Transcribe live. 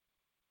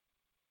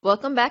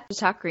Welcome back to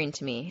Talk Green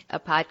to Me, a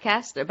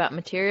podcast about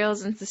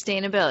materials and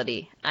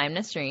sustainability. I'm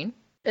Nasreen.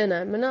 And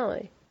I'm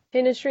Manali.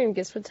 Hey Nasreen,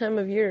 guess what time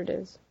of year it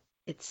is?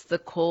 It's the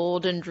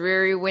cold and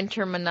dreary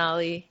winter,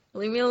 Manali.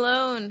 Leave me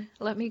alone.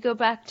 Let me go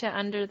back to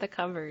under the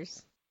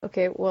covers.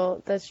 Okay,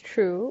 well, that's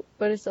true,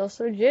 but it's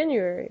also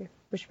January,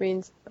 which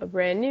means a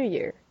brand new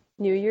year.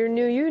 New year,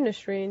 new you,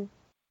 Nasreen.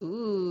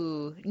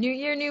 Ooh, new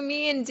year, new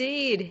me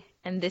indeed.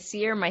 And this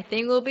year my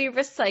thing will be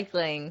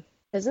recycling.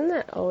 Hasn't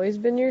that always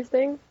been your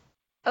thing?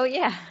 Oh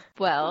yeah,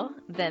 well,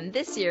 then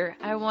this year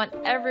I want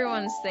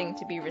everyone's thing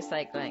to be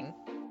recycling.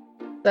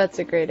 That's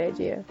a great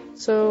idea.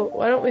 So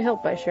why don't we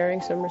help by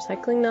sharing some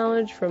recycling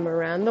knowledge from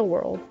around the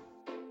world?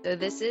 So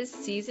this is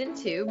Season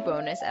 2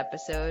 bonus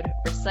episode,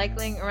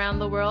 Recycling Around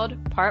the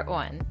World, Part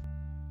 1.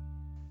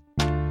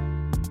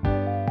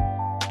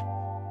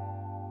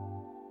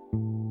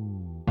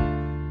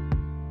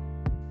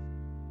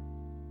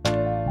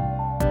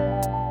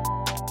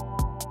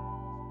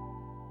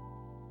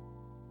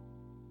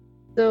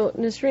 So,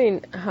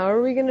 Nasreen, how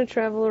are we going to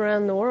travel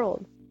around the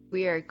world?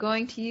 We are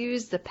going to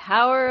use the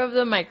power of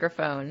the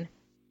microphone.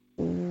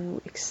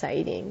 Ooh,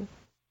 exciting.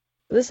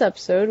 For this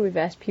episode, we've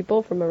asked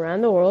people from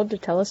around the world to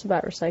tell us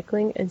about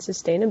recycling and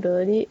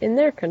sustainability in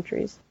their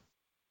countries.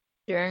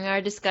 During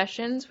our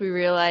discussions, we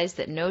realized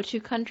that no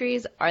two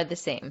countries are the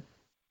same.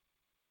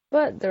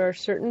 But there are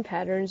certain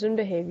patterns and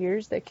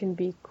behaviors that can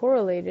be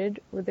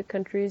correlated with a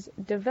country's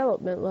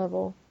development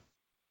level.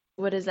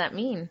 What does that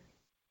mean?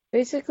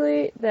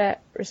 Basically,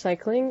 that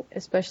recycling,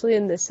 especially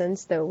in the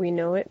sense that we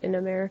know it in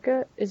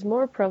America, is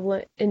more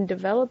prevalent in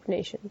developed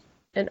nations,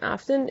 and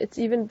often it's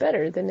even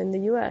better than in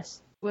the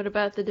US. What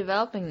about the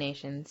developing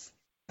nations?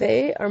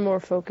 They are more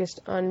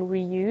focused on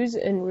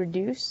reuse and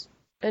reduce,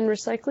 and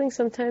recycling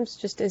sometimes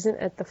just isn't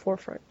at the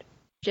forefront.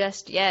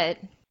 Just yet.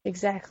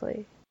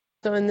 Exactly.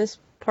 So in this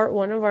part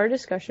 1 of our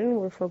discussion,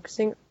 we're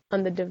focusing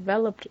on the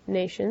developed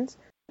nations,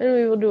 and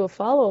we will do a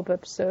follow-up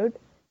episode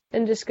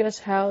and discuss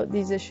how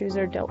these issues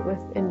are dealt with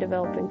in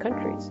developing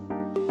countries.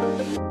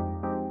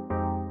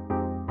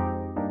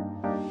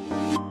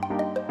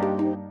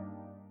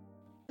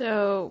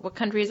 So, what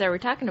countries are we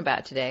talking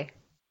about today?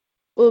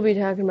 We'll be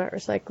talking about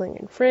recycling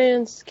in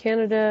France,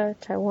 Canada,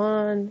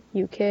 Taiwan,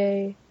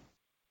 UK.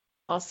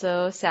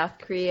 Also, South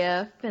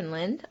Korea,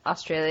 Finland,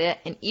 Australia,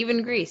 and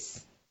even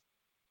Greece.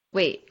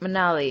 Wait,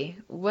 Manali,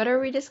 what are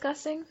we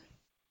discussing?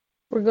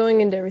 We're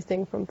going into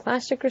everything from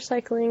plastic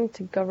recycling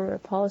to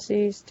government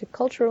policies to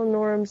cultural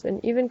norms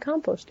and even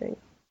composting.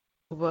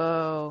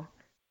 Whoa.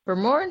 For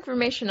more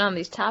information on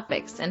these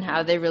topics and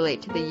how they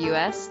relate to the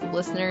U.S.,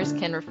 listeners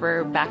can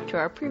refer back to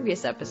our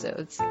previous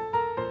episodes.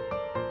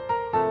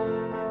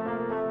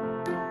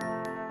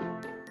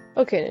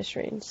 Okay,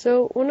 Nasreen,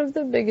 so one of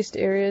the biggest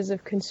areas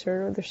of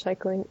concern with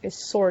recycling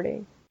is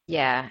sorting.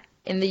 Yeah.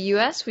 In the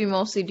U.S., we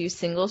mostly do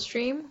single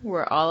stream,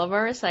 where all of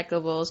our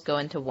recyclables go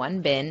into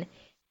one bin,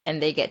 and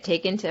they get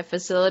taken to a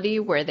facility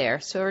where they are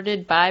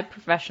sorted by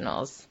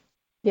professionals.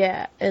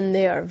 Yeah, and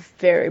they are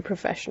very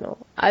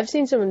professional. I've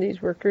seen some of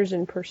these workers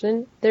in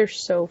person. They're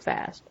so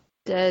fast.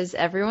 Does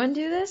everyone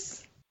do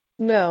this?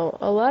 No,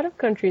 a lot of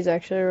countries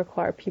actually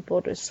require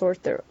people to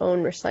sort their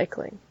own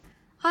recycling.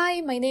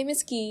 Hi, my name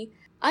is Gi.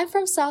 I'm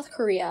from South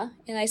Korea,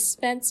 and I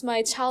spent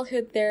my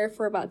childhood there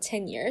for about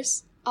 10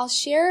 years. I'll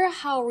share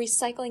how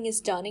recycling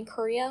is done in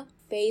Korea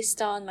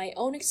based on my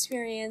own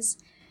experience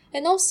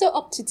and also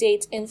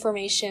up-to-date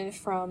information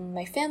from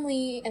my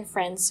family and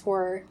friends who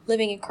are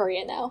living in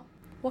Korea now.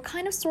 What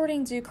kind of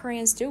sorting do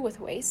Koreans do with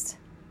waste?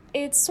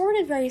 It's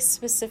sorted very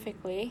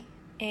specifically,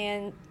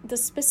 and the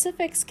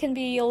specifics can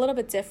be a little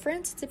bit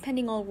different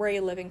depending on where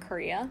you live in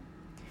Korea.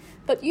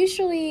 But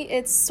usually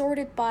it's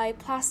sorted by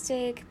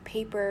plastic,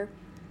 paper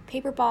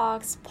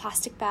box,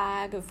 plastic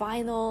bag,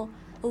 vinyl,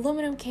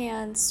 aluminum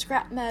can,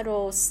 scrap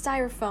metal,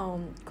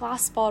 styrofoam,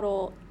 glass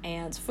bottle,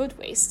 and food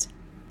waste.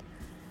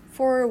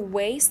 For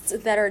wastes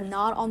that are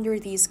not under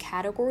these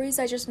categories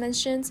I just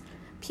mentioned,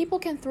 people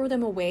can throw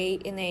them away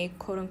in a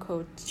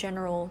quote-unquote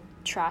general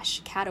trash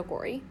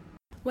category.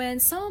 When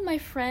some of my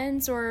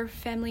friends or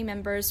family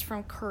members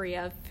from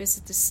Korea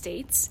visit the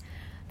States,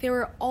 they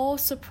were all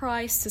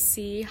surprised to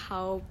see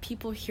how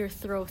people here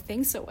throw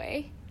things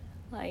away.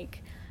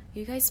 Like,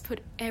 you guys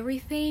put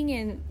everything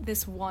in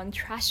this one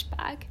trash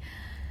bag.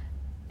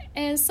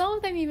 And some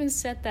of them even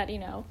said that,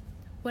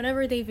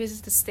 whenever they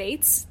visit the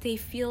States, they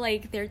feel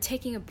like they're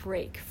taking a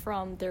break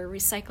from their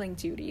recycling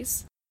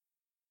duties.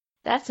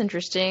 That's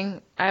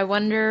interesting. I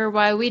wonder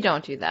why we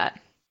don't do that.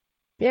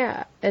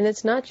 Yeah, and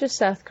it's not just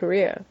South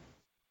Korea.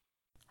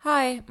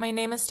 Hi, my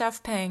name is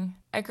Steph Pang.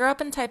 I grew up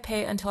in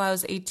Taipei until I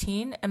was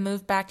 18 and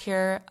moved back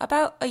here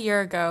about a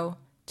year ago.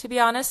 To be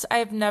honest,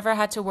 I've never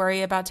had to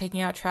worry about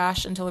taking out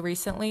trash until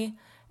recently,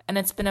 and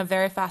it's been a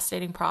very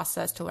fascinating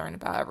process to learn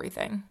about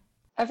everything.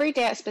 Every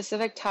day at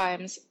specific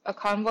times, a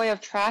convoy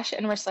of trash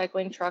and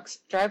recycling trucks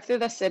drive through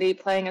the city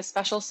playing a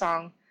special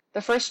song.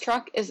 The first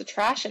truck is the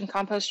trash and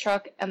compost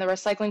truck, and the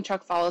recycling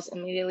truck follows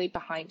immediately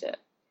behind it.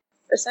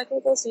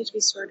 Recyclables need to be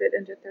sorted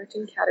into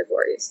 13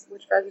 categories,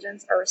 which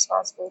residents are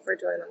responsible for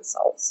doing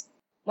themselves.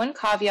 One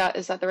caveat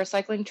is that the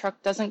recycling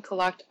truck doesn't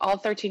collect all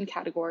 13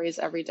 categories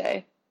every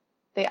day.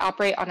 They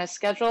operate on a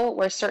schedule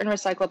where certain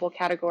recyclable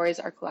categories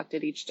are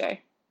collected each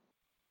day.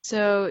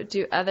 So,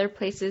 do other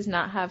places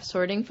not have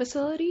sorting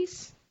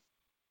facilities?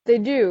 They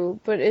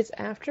do, but it's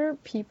after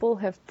people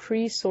have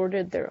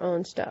pre-sorted their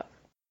own stuff.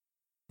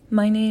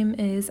 My name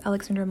is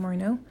Alexandra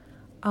Morneau.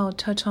 I'll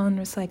touch on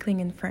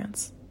recycling in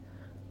France.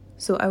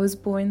 So I was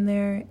born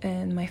there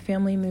and my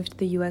family moved to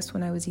the US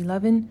when I was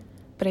 11,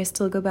 but I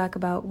still go back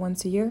about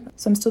once a year,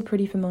 so I'm still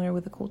pretty familiar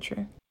with the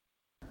culture.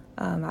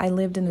 I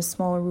lived in a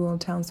small rural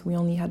town, so we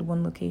only had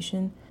one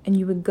location, and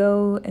you would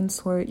go and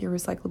sort your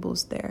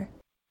recyclables there.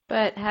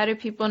 But how do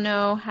people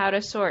know how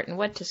to sort and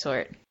what to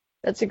sort?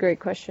 That's a great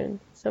question.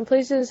 Some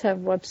places have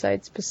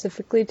websites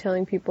specifically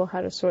telling people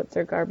how to sort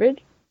their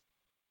garbage.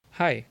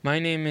 Hi, my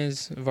name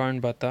is Varun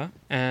Bhatta,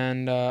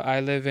 and I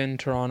live in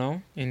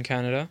Toronto, in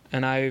Canada,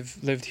 and I've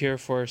lived here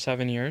for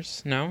 7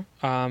 years now.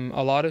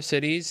 A lot of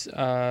cities,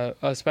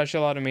 especially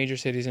a lot of major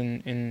cities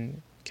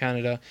in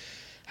Canada,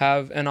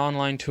 have an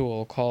online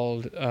tool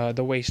called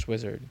the Waste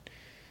Wizard,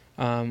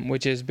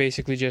 which is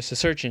basically just a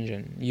search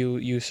engine.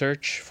 You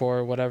search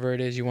for whatever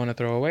it is you want to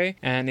throw away,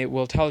 and it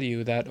will tell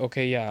you that,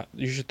 okay, yeah,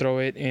 you should throw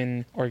it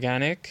in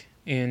organic,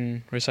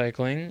 in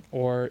recycling,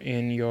 or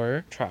in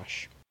your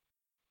trash.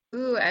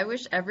 Ooh, I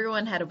wish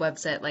everyone had a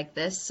website like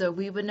this so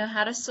we would know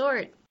how to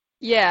sort.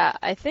 Yeah,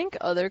 I think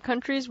other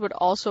countries would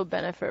also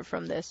benefit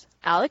from this.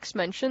 Alex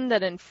mentioned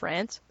that in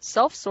France,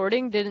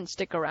 self-sorting didn't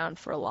stick around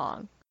for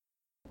long.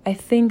 I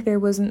think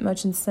there wasn't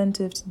much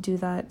incentive to do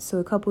that, so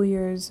a couple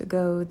years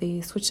ago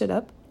they switched it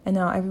up, and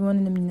now everyone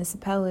in the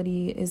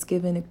municipality is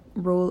given a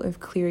roll of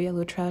clear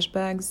yellow trash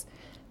bags,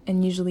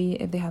 and usually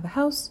if they have a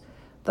house,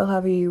 they'll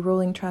have a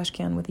rolling trash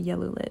can with a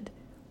yellow lid.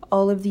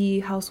 All of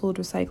the household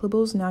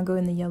recyclables now go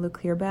in the yellow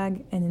clear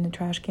bag and in a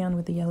trash can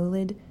with a yellow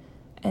lid,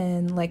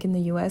 and like in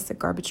the US, a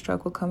garbage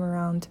truck will come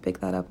around to pick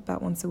that up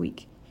about once a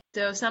week.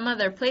 So some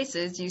other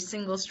places use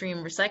single-stream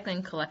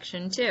recycling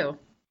collection too.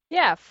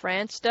 Yeah,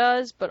 France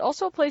does, but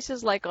also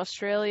places like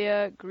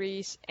Australia,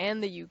 Greece,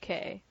 and the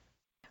UK.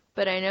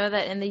 But I know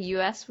that in the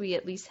US we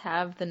at least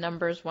have the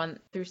numbers 1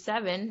 through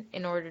 7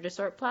 in order to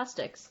sort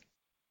plastics.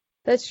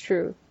 That's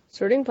true.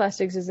 Sorting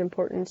plastics is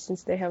important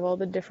since they have all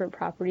the different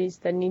properties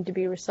that need to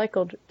be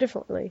recycled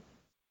differently.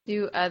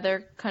 Do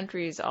other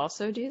countries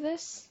also do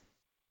this?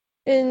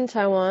 In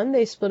Taiwan,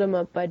 they split them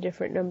up by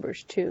different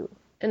numbers too.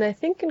 And I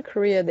think in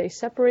Korea they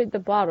separate the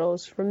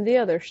bottles from the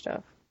other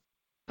stuff.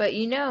 But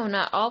you know,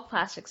 not all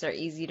plastics are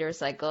easy to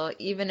recycle,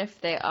 even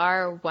if they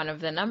are one of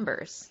the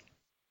numbers.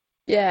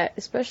 Yeah,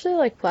 especially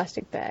like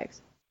plastic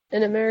bags.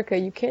 In America,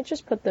 you can't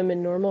just put them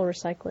in normal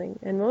recycling,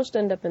 and most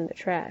end up in the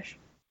trash.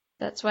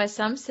 That's why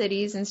some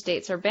cities and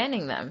states are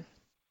banning them.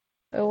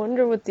 I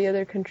wonder what the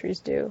other countries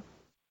do.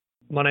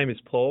 My name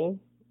is Paul.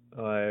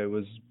 I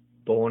was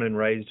born and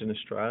raised in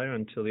Australia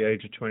until the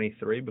age of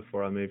 23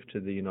 before I moved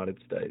to the United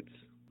States.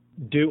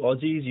 Do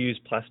Aussies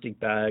use plastic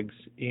bags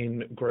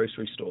in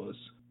grocery stores?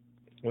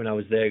 When I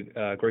was there,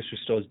 grocery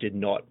stores did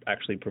not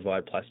actually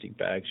provide plastic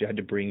bags. You had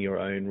to bring your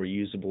own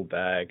reusable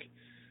bag.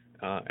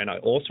 And I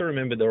also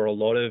remember there were a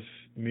lot of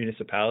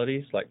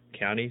municipalities, like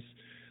counties,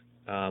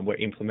 were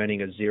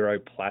implementing a zero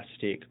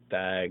plastic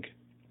bag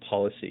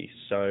policy.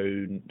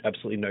 So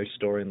absolutely no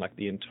store in like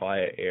the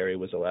entire area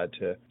was allowed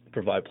to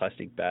provide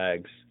plastic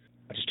bags.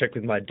 I just checked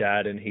with my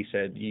dad and he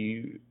said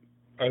you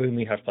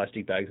only have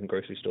plastic bags in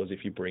grocery stores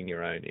if you bring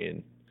your own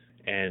in.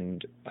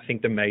 And I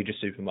think the major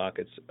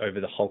supermarkets over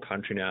the whole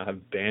country now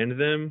have banned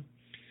them.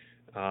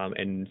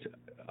 And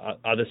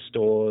other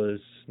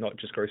stores, not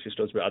just grocery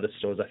stores, but other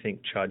stores, I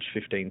think, charge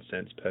 15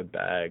 cents per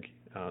bag,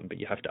 but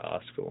you have to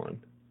ask for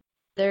one.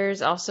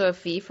 There's also a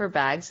fee for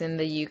bags in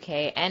the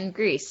UK and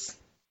Greece.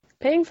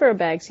 Paying for a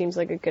bag seems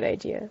like a good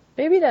idea.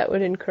 Maybe that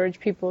would encourage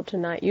people to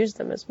not use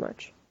them as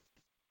much.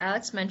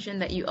 Alex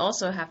mentioned that you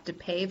also have to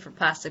pay for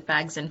plastic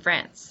bags in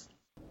France.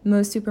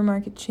 Most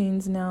supermarket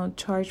chains now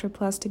charge for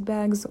plastic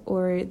bags,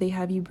 or they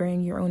have you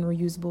bring your own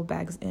reusable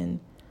bags in.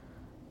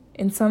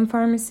 In some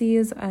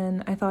pharmacies,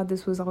 and I thought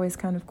this was always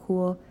kind of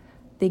cool,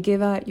 they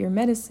give out your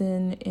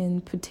medicine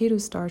in potato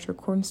starch or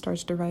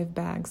cornstarch derived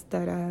bags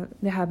that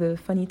they have a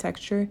funny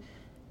texture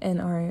and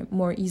are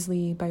more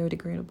easily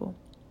biodegradable.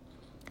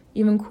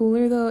 Even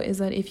cooler though is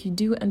that if you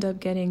do end up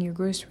getting your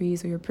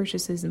groceries or your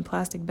purchases in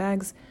plastic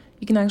bags,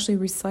 you can actually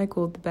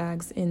recycle the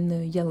bags in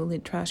the yellow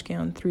lid trash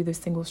can through the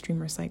single stream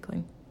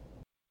recycling.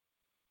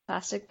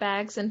 Plastic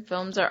bags and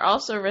films are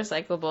also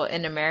recyclable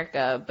in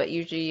America, but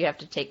usually you have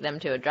to take them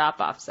to a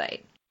drop-off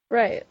site.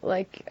 Right,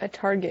 like a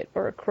Target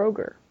or a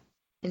Kroger.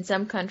 In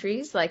some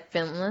countries, like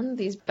Finland,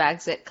 these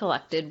bags get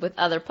collected with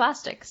other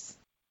plastics.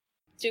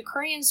 Do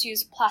Koreans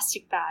use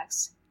plastic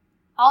bags?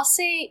 I'll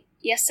say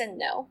yes and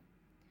no.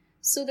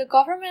 So the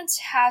government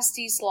has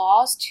these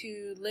laws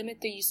to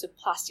limit the use of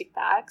plastic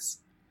bags.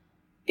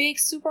 Big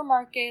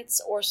supermarkets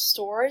or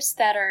stores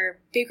that are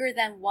bigger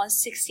than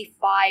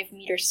 165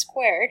 meters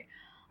squared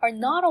are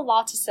not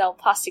allowed to sell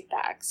plastic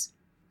bags.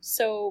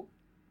 So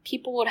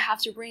people would have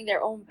to bring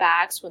their own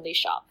bags when they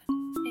shop.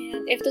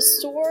 And if the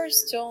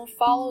stores don't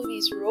follow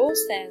these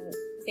rules, then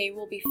they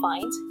will be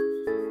fined.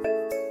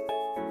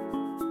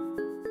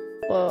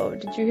 Whoa,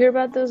 did you hear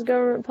about those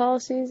government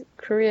policies?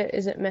 Korea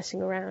isn't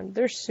messing around.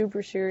 They're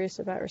super serious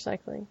about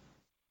recycling.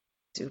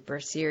 Super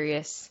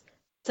serious.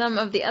 Some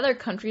of the other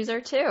countries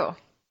are too.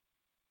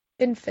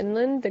 In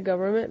Finland, the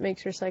government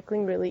makes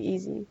recycling really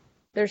easy.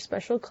 There are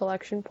special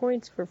collection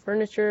points for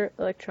furniture,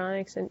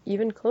 electronics, and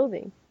even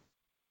clothing.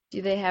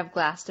 Do they have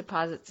glass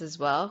deposits as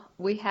well?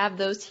 We have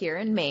those here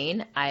in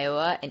Maine,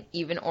 Iowa, and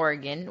even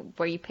Oregon,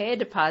 where you pay a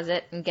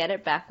deposit and get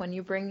it back when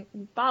you bring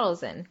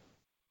bottles in.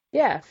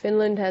 Yeah,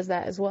 Finland has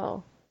that as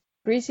well.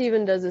 Greece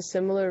even does a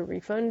similar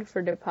refund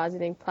for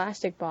depositing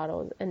plastic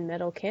bottles and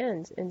metal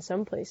cans in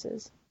some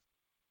places.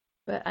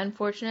 But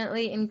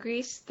unfortunately, in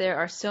Greece, there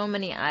are so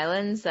many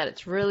islands that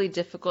it's really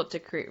difficult to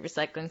create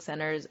recycling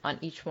centers on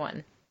each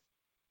one.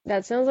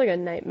 That sounds like a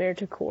nightmare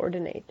to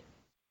coordinate.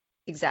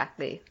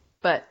 Exactly.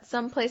 But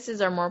some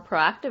places are more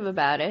proactive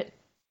about it,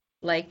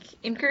 like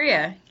in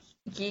Korea.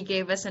 He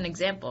gave us an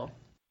example.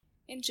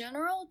 In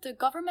general, the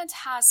government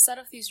has set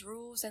up these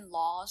rules and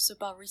laws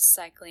about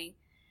recycling,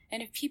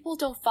 and if people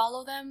don't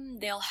follow them,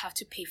 they'll have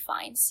to pay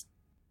fines.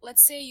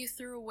 Let's say you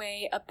threw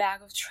away a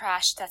bag of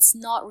trash that's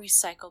not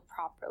recycled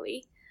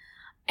properly,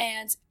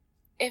 and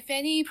if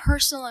any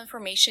personal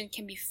information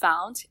can be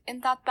found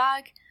in that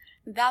bag,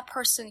 that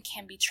person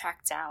can be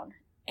tracked down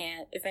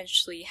and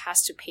eventually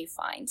has to pay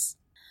fines.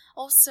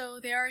 Also,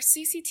 there are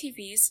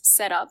CCTVs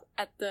set up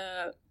at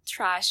the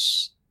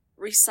trash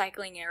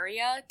recycling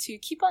area to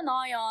keep an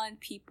eye on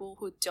people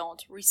who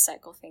don't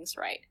recycle things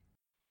right.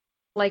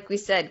 Like we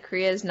said,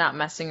 Korea's not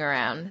messing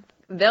around.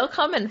 They'll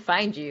come and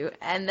find you,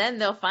 and then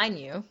they'll fine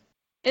you.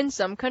 In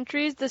some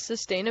countries, the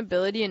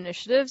sustainability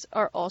initiatives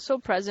are also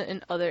present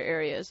in other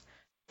areas.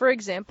 For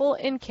example,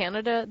 in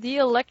Canada, the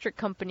electric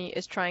company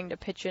is trying to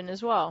pitch in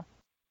as well.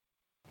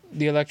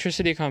 The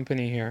electricity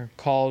company here,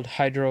 called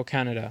Hydro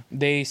Canada,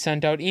 they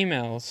sent out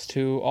emails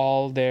to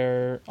all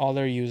their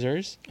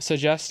users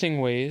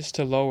suggesting ways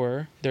to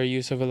lower their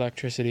use of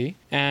electricity.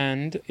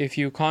 And if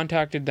you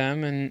contacted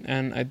them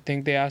and I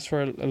think they asked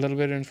for a little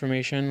bit of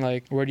information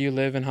like where do you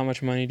live and how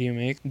much money do you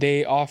make,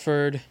 they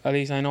offered, at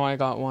least I know I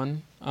got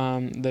one,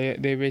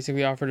 they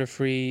basically offered a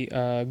free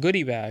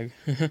goodie bag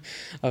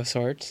of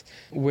sorts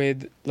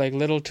with like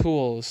little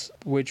tools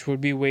which would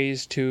be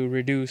ways to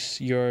reduce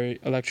your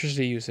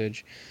electricity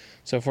usage.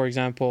 So, for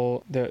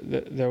example,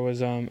 there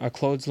was a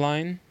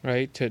clothesline,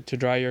 right, to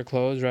dry your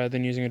clothes rather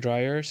than using a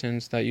dryer,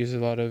 since that uses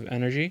a lot of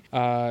energy.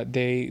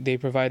 They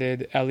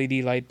provided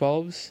LED light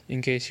bulbs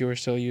in case you were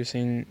still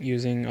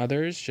using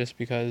others, just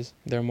because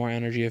they're more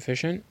energy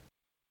efficient.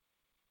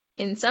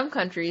 In some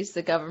countries,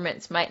 the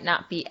governments might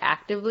not be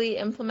actively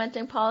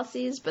implementing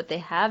policies, but they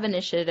have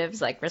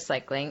initiatives like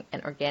recycling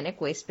and organic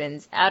waste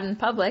bins out in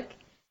public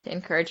to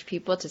encourage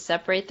people to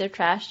separate their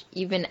trash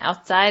even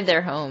outside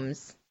their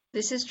homes.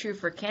 This is true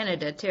for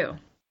Canada, too.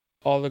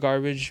 All the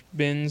garbage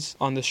bins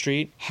on the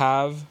street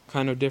have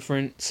kind of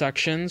different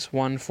sections,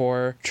 one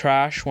for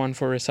trash, one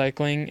for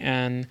recycling,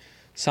 and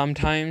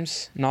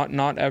sometimes,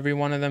 not every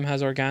one of them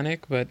has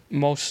organic, but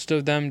most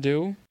of them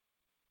do.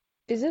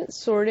 Isn't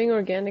sorting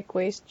organic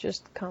waste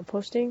just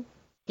composting?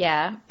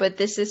 Yeah, but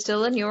this is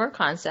still a newer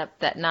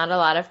concept that not a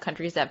lot of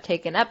countries have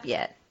taken up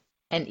yet.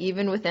 And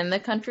even within the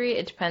country,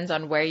 it depends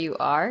on where you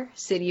are,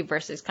 city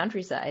versus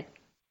countryside.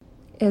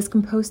 Is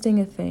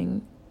composting a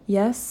thing?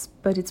 Yes,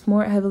 but it's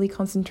more heavily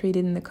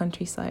concentrated in the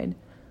countryside,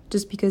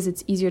 just because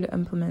it's easier to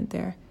implement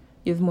there.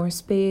 You have more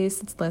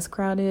space, it's less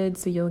crowded,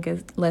 so you'll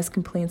get less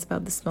complaints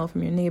about the smell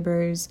from your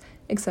neighbors,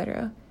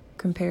 etc.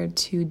 Compared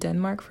to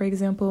Denmark, for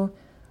example,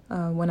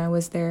 when I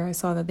was there, I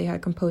saw that they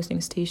had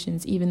composting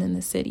stations even in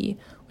the city,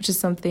 which is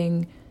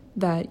something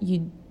that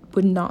you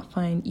would not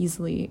find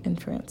easily in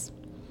France.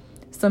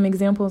 Some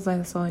examples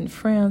I saw in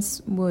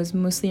France was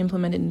mostly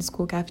implemented in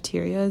school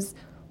cafeterias,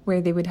 where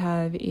they would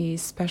have a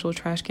special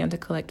trash can to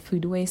collect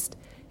food waste,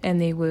 and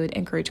they would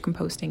encourage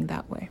composting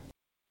that way.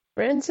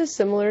 France is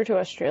similar to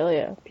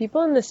Australia.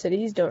 People in the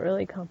cities don't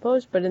really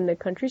compost, but in the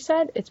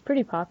countryside, it's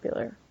pretty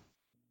popular.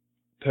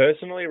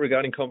 Personally,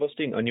 regarding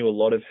composting, I knew a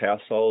lot of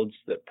households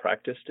that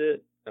practiced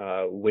it.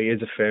 We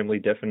as a family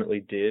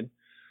definitely did.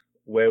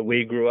 Where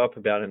we grew up,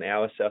 about an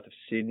hour south of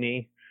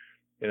Sydney,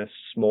 in a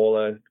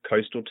smaller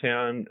coastal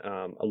town,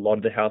 a lot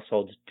of the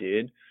households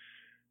did.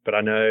 But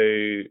I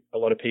know a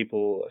lot of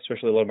people,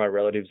 especially a lot of my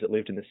relatives that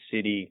lived in the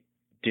city,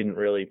 didn't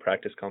really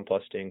practice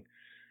composting.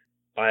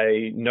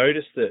 I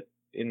noticed that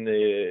in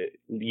the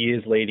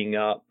years leading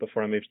up,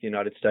 before I moved to the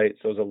United States,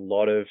 there was a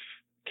lot of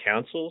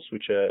councils,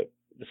 which are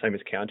the same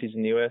as counties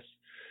in the US.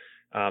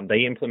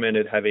 They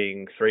implemented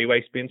having 3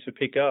 waste bins for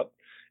pickup,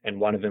 and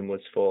one of them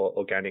was for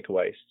organic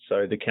waste.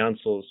 So the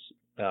councils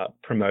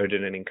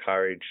promoted and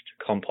encouraged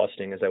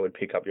composting as they would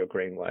pick up your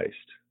green waste.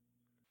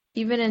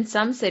 Even in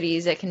some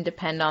cities, it can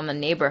depend on the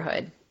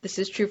neighborhood. This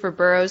is true for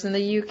boroughs in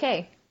the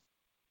UK.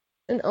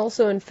 And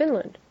also in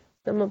Finland.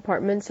 Some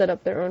apartments set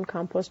up their own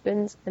compost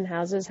bins and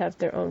houses have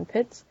their own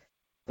pits,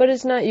 but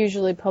it's not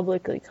usually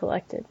publicly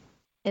collected.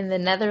 In the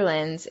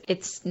Netherlands,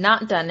 it's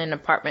not done in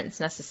apartments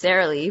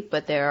necessarily,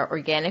 but there are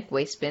organic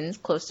waste bins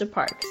close to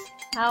parks.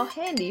 How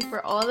handy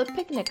for all the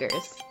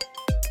picnickers!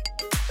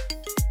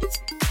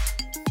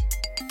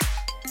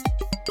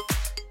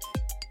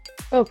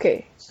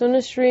 Okay, so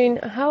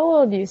Nasreen, how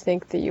well do you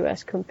think the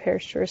US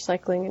compares to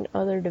recycling in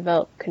other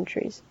developed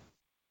countries?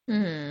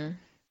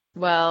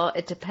 Well,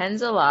 it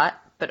depends a lot,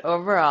 but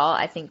overall,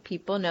 I think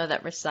people know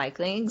that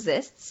recycling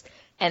exists,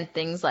 and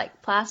things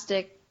like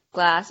plastic,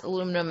 glass,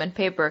 aluminum, and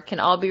paper can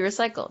all be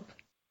recycled.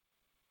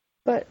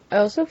 But I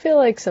also feel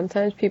like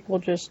sometimes people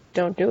just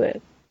don't do it.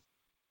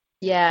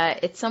 Yeah,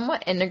 it's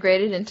somewhat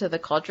integrated into the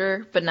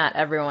culture, but not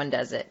everyone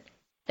does it.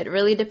 It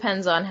really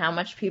depends on how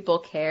much people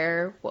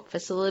care, what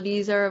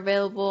facilities are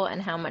available,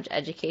 and how much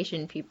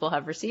education people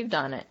have received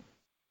on it.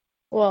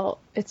 Well,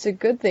 it's a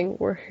good thing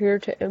we're here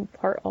to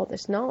impart all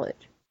this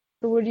knowledge.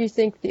 So what do you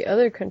think the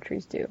other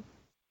countries do?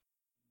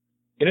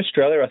 In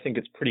Australia, I think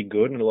it's pretty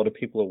good and a lot of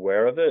people are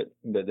aware of it,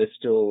 but there's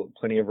still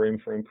plenty of room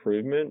for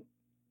improvement.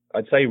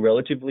 I'd say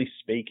relatively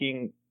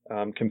speaking,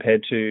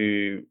 compared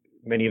to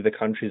many of the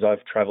countries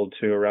I've traveled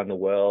to around the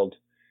world,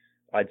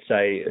 I'd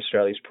say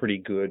Australia's pretty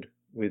good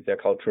with their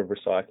culture of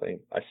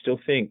recycling. I still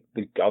think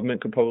the government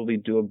could probably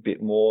do a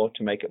bit more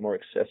to make it more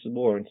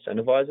accessible or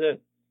incentivize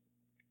it.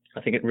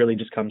 I think it really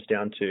just comes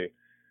down to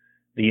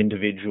the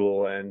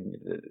individual, and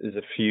there's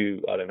a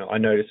few, I don't know, I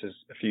notice there's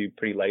a few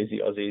pretty lazy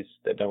Aussies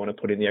that don't want to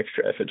put in the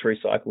extra effort to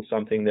recycle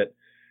something that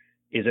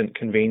isn't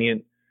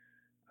convenient.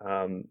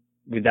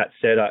 With that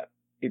said,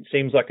 it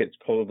seems like it's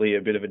probably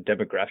a bit of a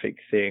demographic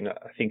thing.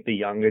 I think the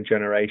younger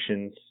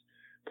generations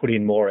put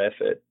in more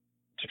effort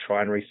to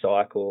try and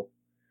recycle,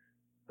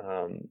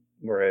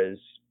 whereas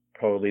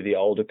probably the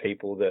older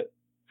people that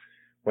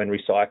when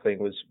recycling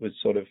was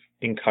sort of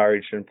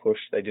encouraged and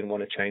pushed, they didn't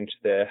want to change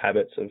their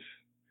habits of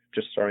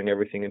just throwing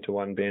everything into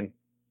one bin.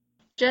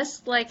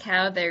 Just like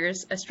how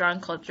there's a strong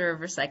culture of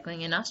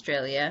recycling in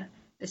Australia,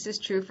 this is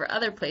true for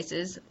other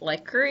places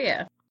like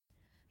Korea.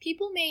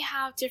 People may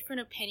have different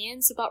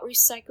opinions about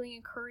recycling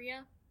in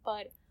Korea,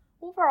 but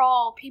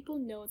overall, people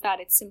know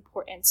that it's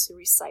important to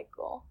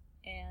recycle,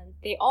 and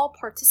they all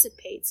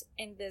participate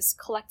in this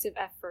collective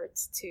effort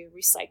to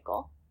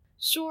recycle.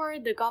 Sure,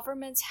 the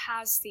government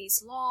has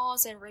these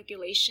laws and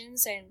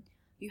regulations, and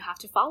you have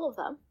to follow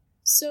them.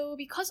 So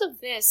because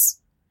of this,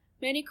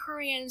 many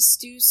Koreans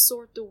do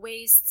sort the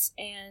wastes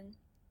and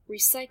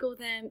recycle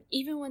them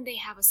even when they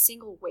have a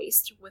single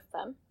waste with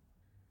them.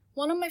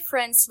 One of my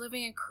friends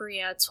living in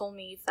Korea told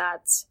me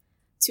that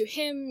to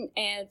him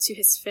and to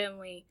his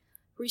family,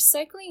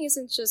 recycling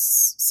isn't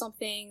just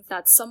something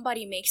that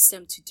somebody makes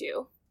them to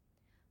do,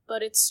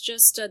 but it's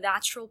just a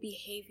natural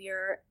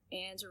behavior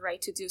and a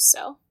right to do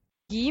so.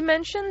 Yi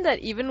mentioned that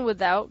even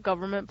without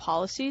government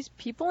policies,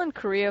 people in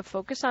Korea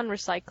focus on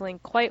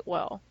recycling quite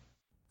well.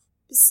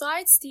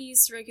 Besides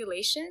these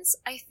regulations,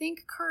 I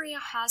think Korea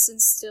has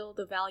instilled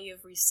the value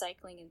of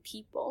recycling in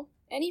people,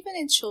 and even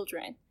in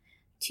children,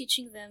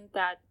 teaching them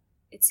that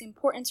it's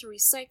important to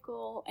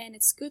recycle and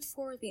it's good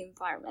for the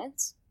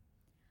environment.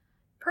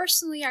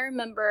 Personally, I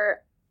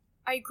remember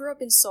I grew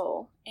up in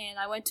Seoul, and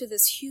I went to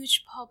this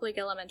huge public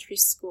elementary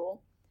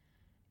school,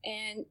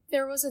 and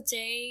there was a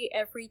day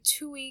every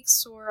 2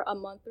 weeks or a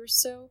month or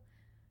so.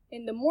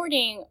 In the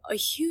morning, a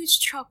huge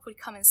truck would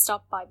come and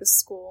stop by the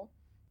school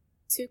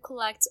to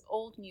collect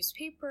old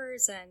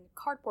newspapers and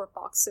cardboard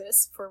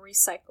boxes for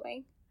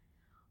recycling.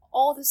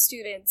 All the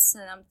students,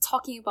 and I'm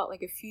talking about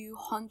like a few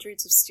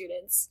hundreds of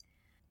students,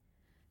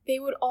 they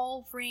would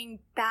all bring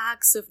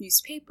bags of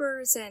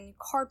newspapers and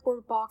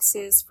cardboard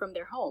boxes from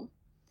their home.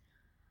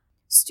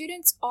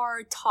 Students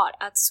are taught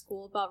at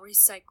school about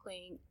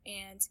recycling,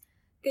 and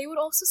they would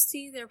also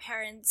see their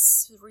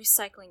parents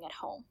recycling at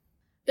home.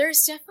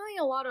 There's definitely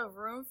a lot of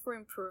room for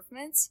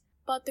improvement,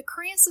 but the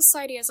Korean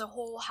society as a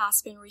whole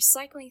has been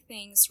recycling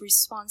things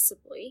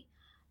responsibly,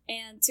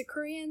 and to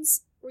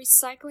Koreans,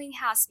 recycling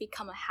has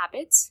become a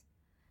habit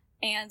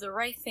and the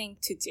right thing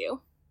to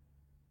do.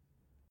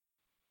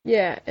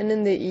 Yeah, and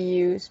in the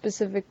EU,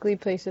 specifically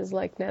places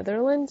like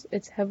Netherlands,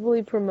 it's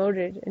heavily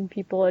promoted and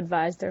people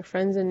advise their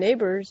friends and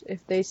neighbors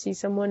if they see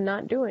someone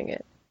not doing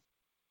it.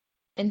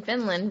 In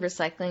Finland,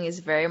 recycling is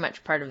very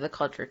much part of the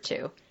culture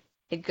too.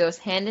 It goes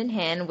hand in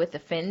hand with the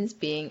Finns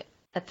being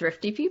a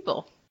thrifty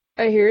people.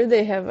 I hear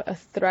they have a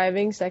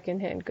thriving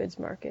secondhand goods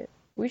market.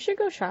 We should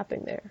go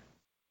shopping there.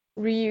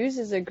 Reuse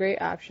is a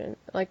great option,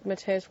 like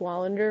Matthias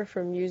Wallander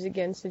from Use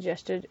Again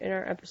suggested in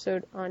our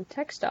episode on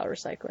textile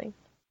recycling.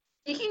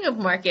 Speaking of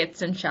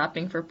markets and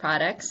shopping for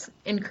products,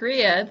 in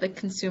Korea, the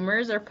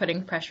consumers are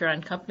putting pressure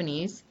on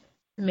companies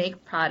to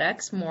make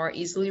products more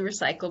easily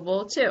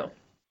recyclable too.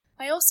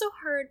 I also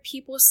heard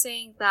people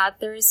saying that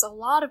there is a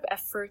lot of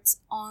effort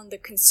on the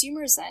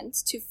consumer's end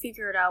to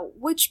figure out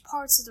which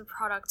parts of the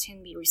product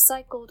can be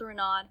recycled or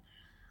not.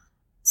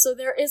 So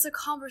there is a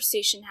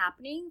conversation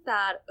happening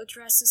that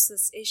addresses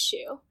this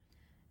issue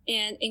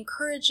and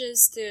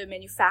encourages the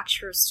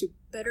manufacturers to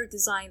better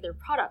design their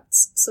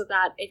products so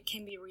that it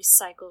can be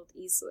recycled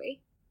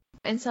easily.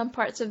 In some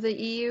parts of the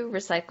EU,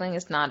 recycling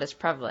is not as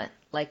prevalent,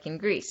 like in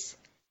Greece.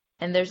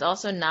 And there's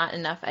also not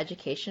enough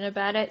education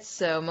about it,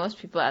 so most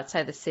people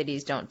outside the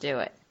cities don't do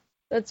it.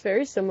 That's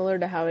very similar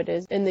to how it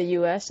is in the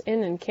US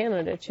and in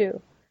Canada too.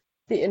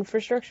 The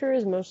infrastructure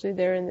is mostly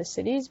there in the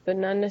cities, but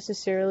not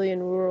necessarily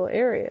in rural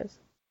areas.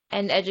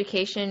 And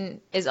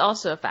education is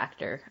also a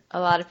factor. A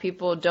lot of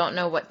people don't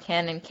know what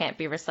can and can't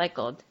be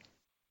recycled.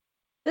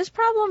 This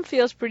problem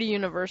feels pretty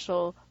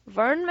universal.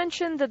 Varn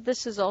mentioned that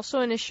this is also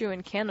an issue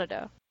in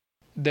Canada.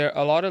 There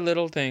a lot of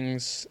little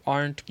things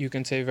aren't, you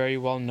can say, very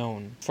well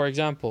known. For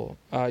example,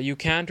 you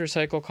can't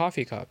recycle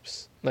coffee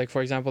cups. Like,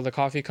 for example, the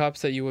coffee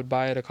cups that you would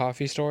buy at a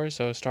coffee store,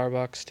 so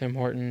Starbucks, Tim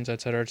Hortons,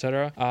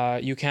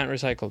 etc., you can't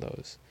recycle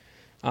those.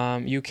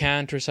 You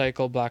can't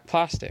recycle black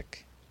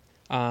plastic.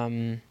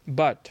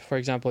 But, for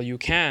example, you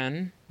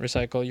can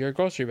recycle your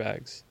grocery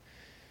bags,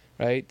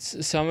 right?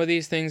 Some of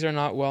these things are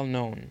not well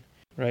known,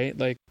 right?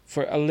 Like,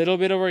 for a little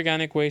bit of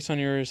organic waste on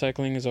your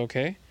recycling is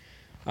okay.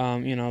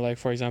 Like,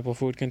 for example,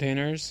 food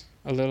containers,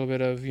 a little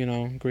bit of,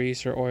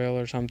 grease or oil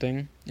or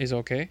something is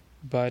okay.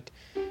 But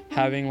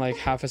having, like,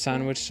 half a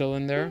sandwich still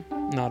in there,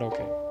 not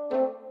okay.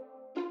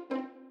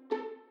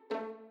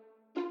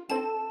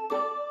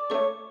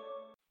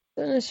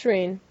 So,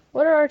 Nasreen,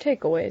 what are our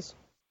takeaways?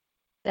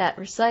 That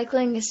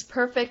recycling is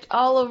perfect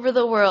all over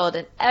the world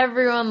and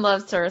everyone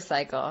loves to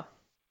recycle.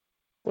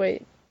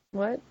 Wait,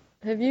 what?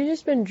 Have you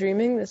just been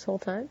dreaming this whole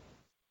time?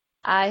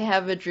 I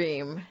have a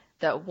dream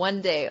that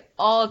one day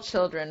all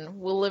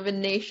children will live in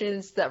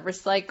nations that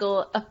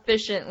recycle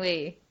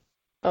efficiently.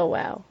 Oh,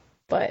 wow.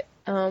 But,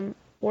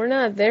 we're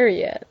not there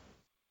yet.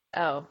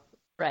 Oh,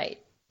 right.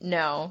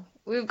 No.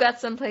 We've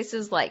got some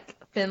places like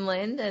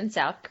Finland and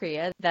South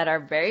Korea that are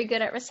very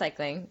good at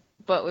recycling,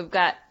 but we've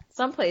got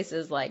some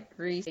places like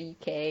Greece,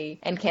 UK,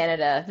 and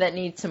Canada that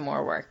need some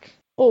more work.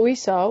 What we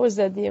saw was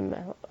that the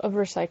amount of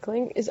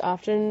recycling is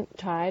often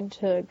tied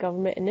to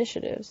government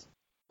initiatives.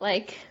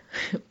 Like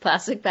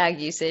plastic bag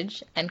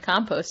usage and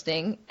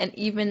composting and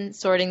even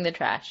sorting the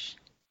trash.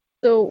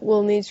 So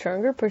we'll need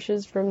stronger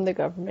pushes from the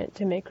government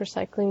to make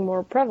recycling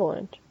more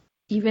prevalent.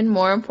 Even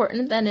more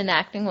important than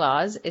enacting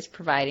laws is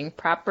providing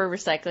proper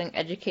recycling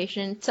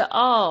education to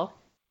all.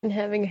 And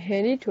having a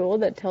handy tool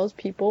that tells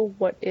people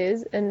what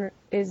is and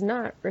is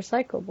not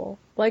recyclable,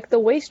 like the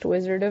Waste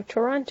Wizard of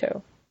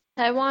Toronto.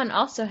 Taiwan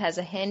also has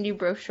a handy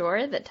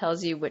brochure that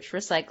tells you which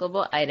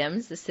recyclable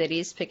items the city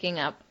is picking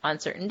up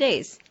on certain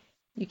days.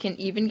 You can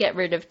even get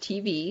rid of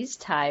TVs,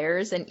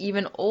 tires, and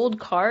even old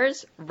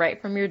cars right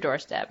from your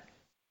doorstep.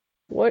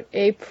 What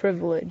a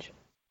privilege.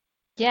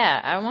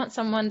 Yeah, I want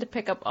someone to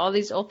pick up all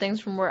these old things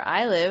from where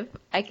I live.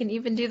 I can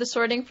even do the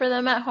sorting for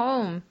them at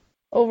home.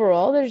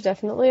 Overall, there's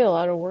definitely a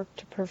lot of work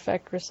to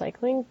perfect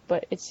recycling,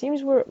 but it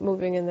seems we're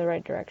moving in the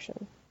right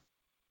direction.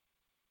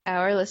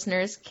 Our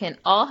listeners can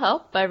all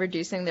help by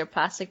reducing their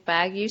plastic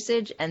bag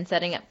usage and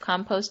setting up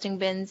composting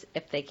bins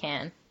if they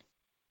can.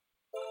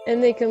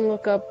 And they can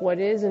look up what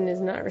is and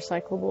is not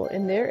recyclable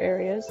in their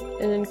areas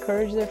and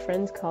encourage their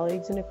friends,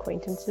 colleagues, and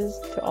acquaintances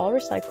to all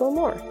recycle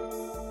more.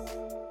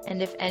 And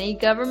if any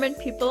government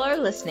people are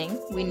listening,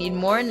 we need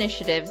more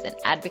initiatives and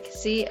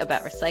advocacy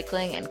about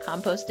recycling and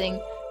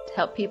composting to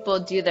help people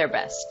do their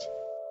best.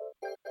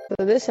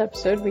 So this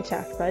episode we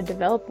talked about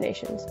developed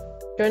nations.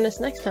 Join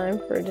us next time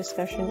for a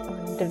discussion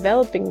on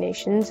developing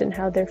nations and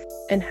how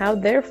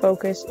their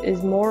focus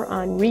is more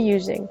on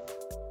reusing.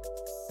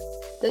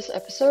 This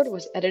episode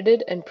was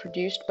edited and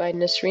produced by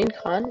Nasreen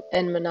Khan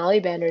and Manali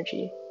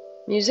Banerjee.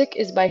 Music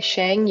is by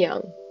Shang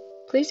Young.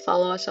 Please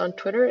follow us on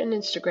Twitter and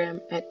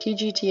Instagram at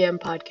TGTM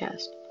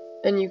Podcast.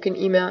 And you can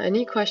email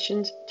any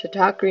questions to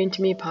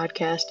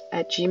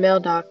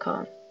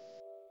talkgreentomepodcast@gmail.com.